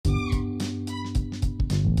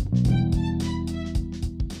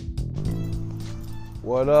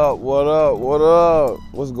What up, what up, what up?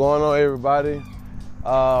 What's going on, everybody?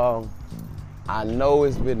 I know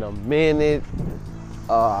it's been a minute.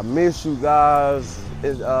 I miss you guys.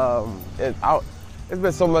 It's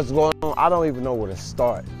been so much going on. I don't even know where to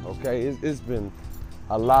start, okay? It's been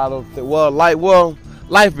a lot of,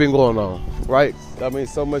 life been going on, right? I mean,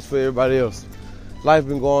 so much for everybody else. Life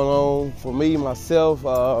been going on for me, myself.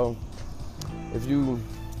 If you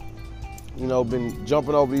been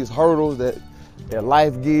jumping over these hurdles that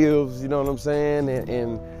life gives, you know what I'm saying?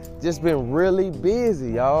 And just been really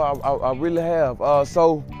busy, y'all. I really have.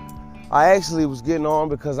 So I actually was getting on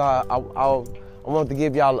because I wanted to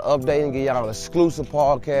give y'all an update and give y'all an exclusive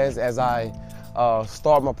podcast as I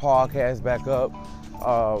start my podcast back up.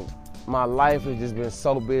 My life has just been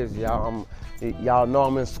so busy, y'all. Y'all know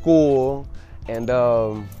I'm in school, and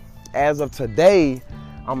as of today,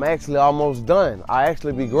 I'm actually almost done. I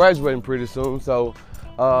actually be graduating pretty soon, so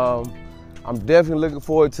I'm definitely looking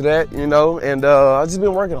forward to that, and I've just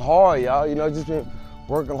been working hard, y'all, just been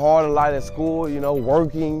working hard a lot at school,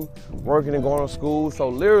 working and going to school. So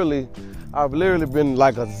I've literally been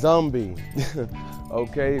like a zombie,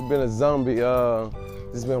 okay? Been a zombie,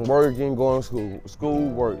 just been working, going to school,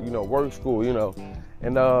 work, work, school,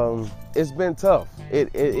 and it's been tough.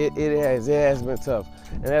 It has been tough.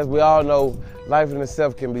 And as we all know, life in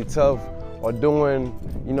itself can be tough, or doing,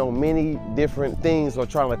 many different things or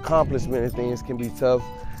trying to accomplish many things can be tough.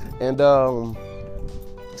 And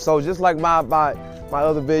so just like my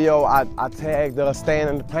other video, I tagged staying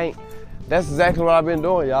in the paint. That's exactly what I've been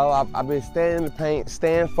doing, y'all. I've been staying in the paint,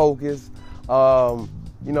 staying focused.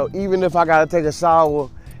 Even if I gotta take a shower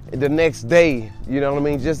the next day,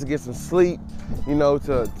 just to get some sleep,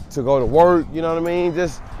 to go to work,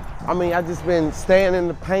 I just been staying in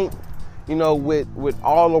the paint, with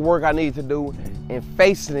all the work I need to do and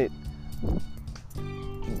facing it,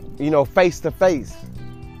 face to face,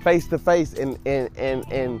 and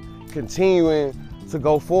continuing to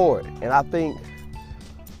go forward. And I think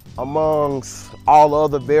amongst all the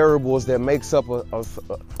other variables that makes up a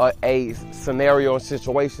scenario and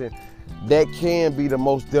situation, that can be the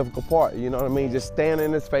most difficult part, just stand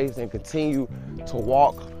in this space and continue to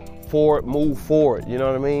walk forward, move forward,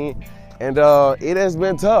 And it has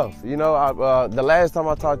been tough, the last time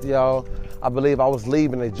I talked to y'all, I believe I was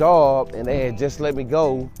leaving a job and they had just let me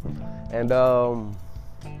go. And I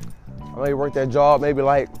only worked that job maybe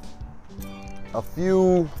like a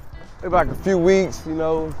few weeks,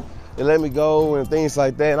 they let me go and things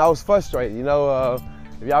like that. And I was frustrated, if y'all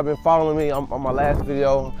been following me on my last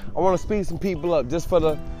video, I want to speed some people up just for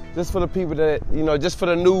the people that, just for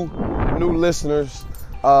the new listeners.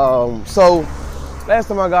 So last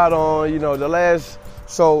time I got on,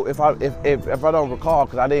 so if I don't recall,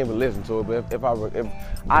 because I didn't even listen to it, but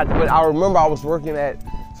I remember I was working at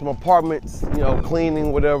some apartments,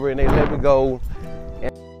 cleaning, whatever, and they let me go.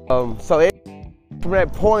 And so from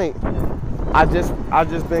that point, I just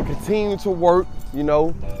been continuing to work,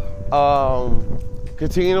 continue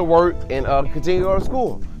to work and continue to go to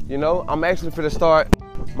school. I'm actually finna start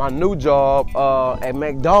my new job at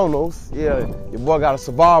McDonald's. Yeah, your boy got a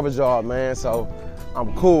survivor job, man. So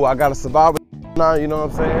I'm cool. I got a survivor now, you know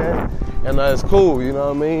what I'm saying? And it's cool, you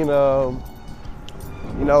know what I mean?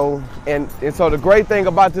 And so the great thing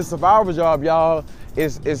about this survivor job, y'all,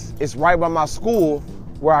 is it's right by my school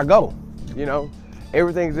where I go.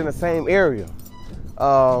 Everything's in the same area.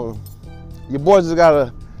 Your boys just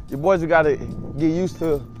gotta get used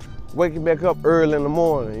to waking back up early in the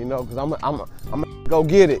morning, because I'm gonna go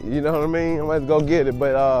get it, you know what I mean? I'm gonna go get it.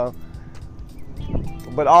 But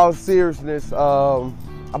all seriousness, I'm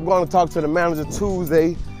gonna talk to the manager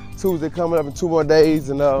Tuesday coming up in 2 more days,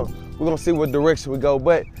 and we're gonna see what direction we go.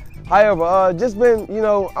 But however, just been,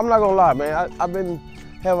 I'm not gonna lie, man, I've been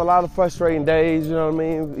having a lot of frustrating days, you know what I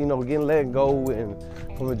mean? Getting let go and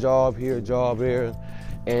from a job here, job there,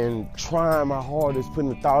 and trying my hardest,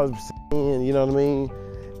 putting 1,000% in, you know what I mean?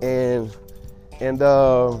 And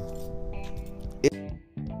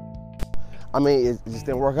it just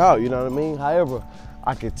didn't work out, you know what I mean? However,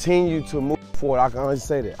 I continue to move forward. I can only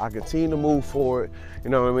say that. I continue to move forward, you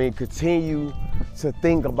know what I mean? Continue to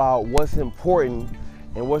think about what's important.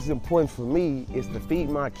 And what's important for me is to feed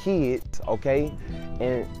my kids, okay?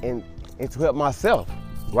 And to help myself,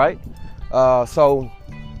 right? So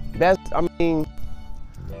that's, oh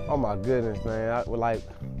my goodness, man. When I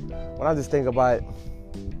just think about,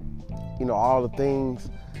 all the things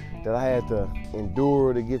that I had to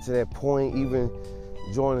endure to get to that point, even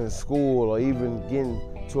joining school or even getting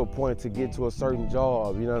to a point to get to a certain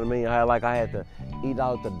job, you know what I mean? I had to eat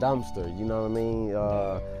out the dumpster, you know what I mean?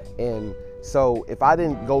 And so if I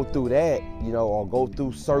didn't go through that, or go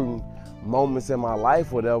through certain moments in my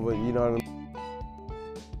life, whatever, you know what I mean?